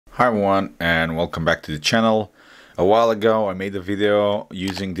Hi everyone and welcome back to the channel. A while ago I made a video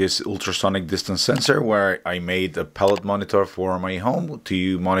using this ultrasonic distance sensor where I made a pellet monitor for my home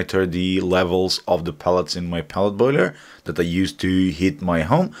to monitor the levels of the pellets in my pellet boiler that I used to heat my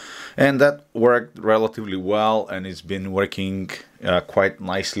home, and that worked relatively well and it's been working quite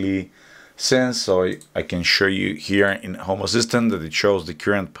nicely since. So I can show you here in Home Assistant that it shows the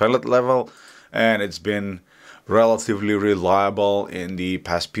current pellet level, and it's been relatively reliable in the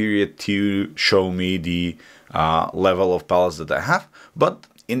past period to show me the level of pellets that I have. But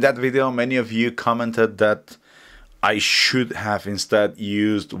in that video many of you commented that I should have instead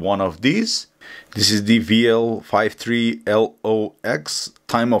used one of these. This is the VL53L0x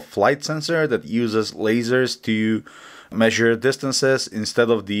Time of Flight sensor that uses lasers to measure distances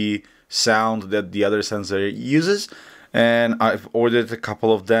instead of the sound that the other sensor uses. And I've ordered a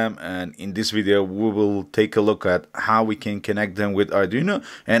couple of them, and in this video we will take a look at how we can connect them with Arduino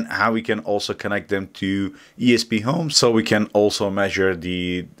and how we can also connect them to ESPHome, so we can also measure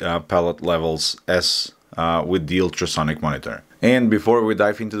the pellet levels as with the ultrasonic monitor. And before we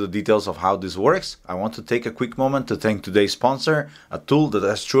dive into the details of how this works, I want to take a quick moment to thank today's sponsor, a tool that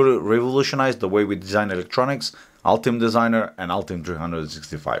has truly revolutionized the way we design electronics, Altium Designer and Altium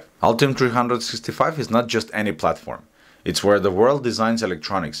 365. Altium 365 is not just any platform. It's where the world designs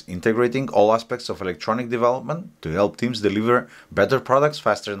electronics, integrating all aspects of electronic development to help teams deliver better products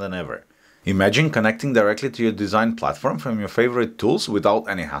faster than ever. Imagine connecting directly to your design platform from your favorite tools without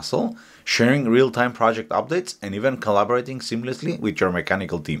any hassle, sharing real-time project updates, and even collaborating seamlessly with your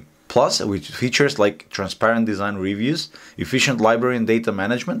mechanical team. Plus, with features like transparent design reviews, efficient library and data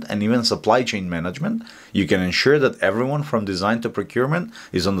management, and even supply chain management, you can ensure that everyone from design to procurement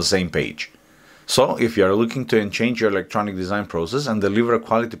is on the same page. So, if you are looking to change your electronic design process and deliver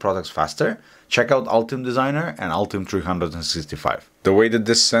quality products faster, check out Altium Designer and Altium 365. The way that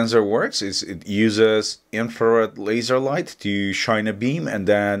this sensor works is it uses infrared laser light to shine a beam and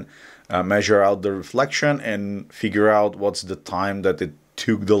then measure out the reflection and figure out what's the time that it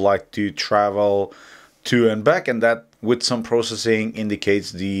took the light to travel to and back, and that with some processing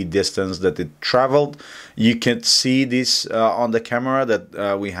indicates the distance that it traveled. You can see this on the camera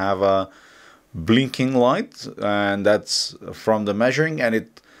that we have a blinking light, and that's from the measuring, and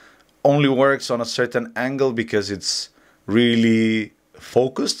it only works on a certain angle because it's really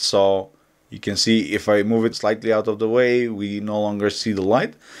focused. So you can see if I move it slightly out of the way, we no longer see the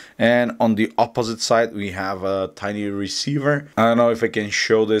light. And on the opposite side we have a tiny receiver. I don't know if I can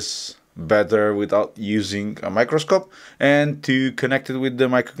show this better without using a microscope. And to connect it with the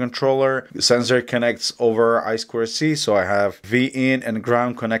microcontroller, the sensor connects over I2C, so I have V in and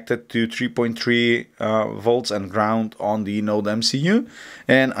ground connected to 3.3 volts and ground on the NodeMCU,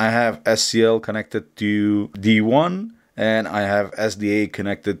 and I have SCL connected to D1, and I have SDA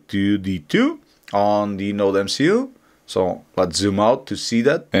connected to D2 on the NodeMCU. So let's zoom out to see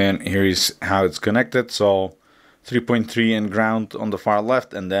that, and here is how it's connected. So 3.3 and ground on the far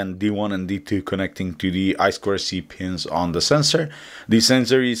left, and then D1 and D2 connecting to the I2C pins on the sensor. The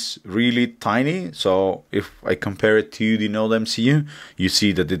sensor is really tiny, so if I compare it to the NodeMCU, you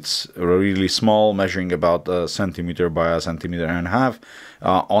see that it's really small, measuring about a centimeter by a centimeter and a half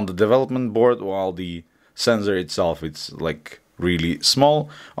on the development board, while the sensor itself it's like really small.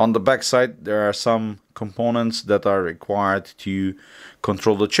 On the back side there are some components that are required to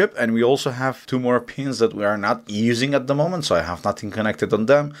control the chip, and we also have two more pins that we are not using at the moment, so I have nothing connected on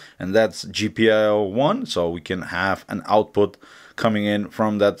them, and that's GPIO 1, so we can have an output coming in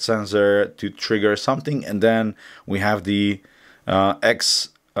from that sensor to trigger something, and then we have the X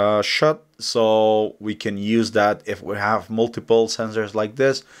shot, so we can use that if we have multiple sensors like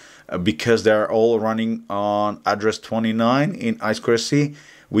this. Because they're all running on address 29 in I2C,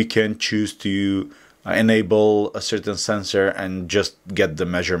 we can choose to enable a certain sensor and just get the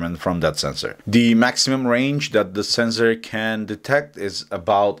measurement from that sensor. The maximum range that the sensor can detect is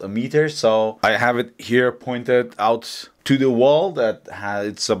about a meter, so I have it here pointed out to the wall that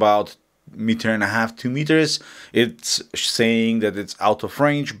it's about 1.5 to 2 meters. It's saying that it's out of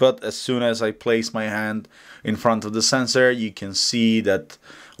range, but as soon as I place my hand in front of the sensor, you can see that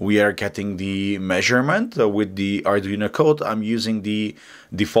we are getting the measurement with the Arduino code. I'm using the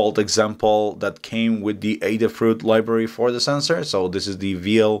default example that came with the Adafruit library for the sensor. So this is the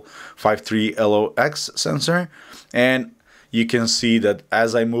VL53L0x sensor, and you can see that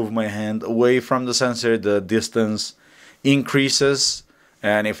as I move my hand away from the sensor, the distance increases,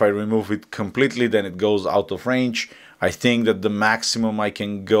 and if I remove it completely, then it goes out of range. I think that the maximum I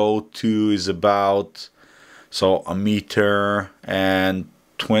can go to is about 1 meter and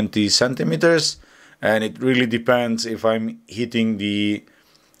 20 centimeters, and it really depends if I'm hitting the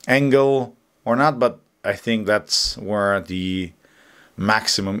angle or not, but I think that's where the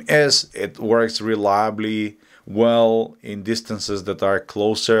maximum is. It works reliably well in distances that are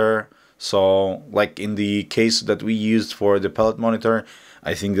closer. So like in the case that we used for the Pellet monitor,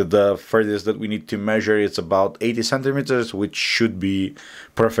 I think that the furthest that we need to measure is about 80 centimeters, which should be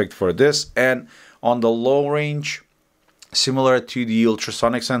perfect for this. And on the low range, similar to the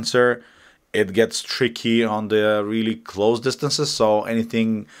ultrasonic sensor, it gets tricky on the really close distances. So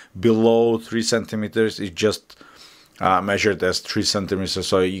anything below 3 centimeters is just measured as 3 centimeters.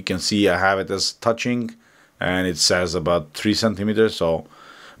 So you can see I have it as touching and it says about 3 centimeters. So,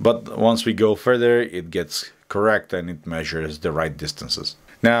 but once we go further, it gets correct and it measures the right distances.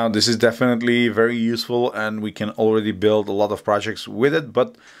 Now, this is definitely very useful and we can already build a lot of projects with it,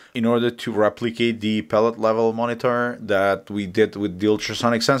 but in order to replicate the Pellet level monitor that we did with the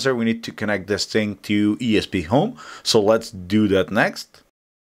ultrasonic sensor, we need to connect this thing to ESPHome. So let's do that next.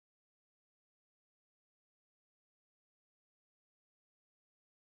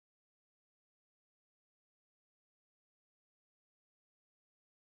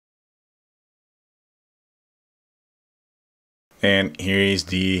 And here is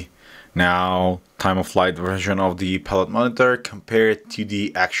the now time of flight version of the Pellet monitor compared to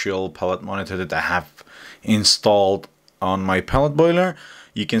the actual Pellet monitor that I have installed on my Pellet boiler.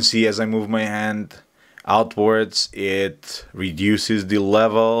 You can see as I move my hand outwards, it reduces the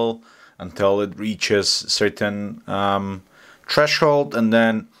level until it reaches certain threshold, and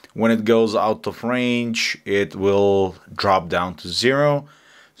then when it goes out of range, it will drop down to 0.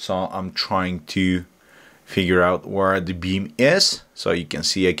 So I'm trying to figure out where the beam is. So you can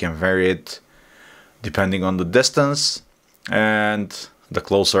see I can vary it depending on the distance, and the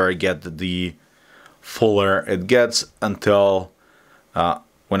closer I get, the fuller it gets, until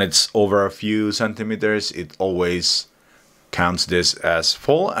when it's over a few centimeters, it always counts this as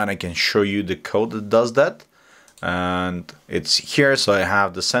full. And I can show you the code that does that, and it's here. So I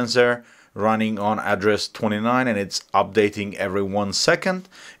have the sensor running on address 29 and it's updating every 1 second.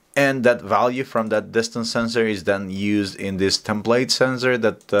 And that value from that distance sensor is then used in this template sensor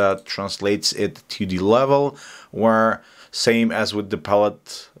that translates it to the level, where same as with the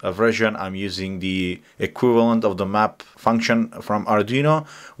Pellet version, I'm using the equivalent of the map function from Arduino,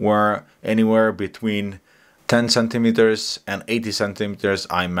 where anywhere between 10 centimeters and 80 centimeters,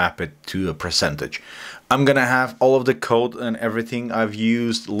 I map it to a percentage. I'm gonna have all of the code and everything I've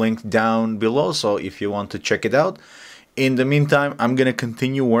used linked down below, so if you want to check it out. In the meantime, I'm gonna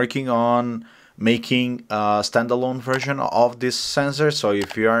continue working on making a standalone version of this sensor. So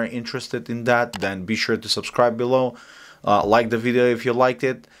if you are interested in that, then be sure to subscribe below, like the video if you liked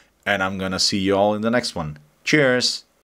it, and I'm gonna see you all in the next one. Cheers!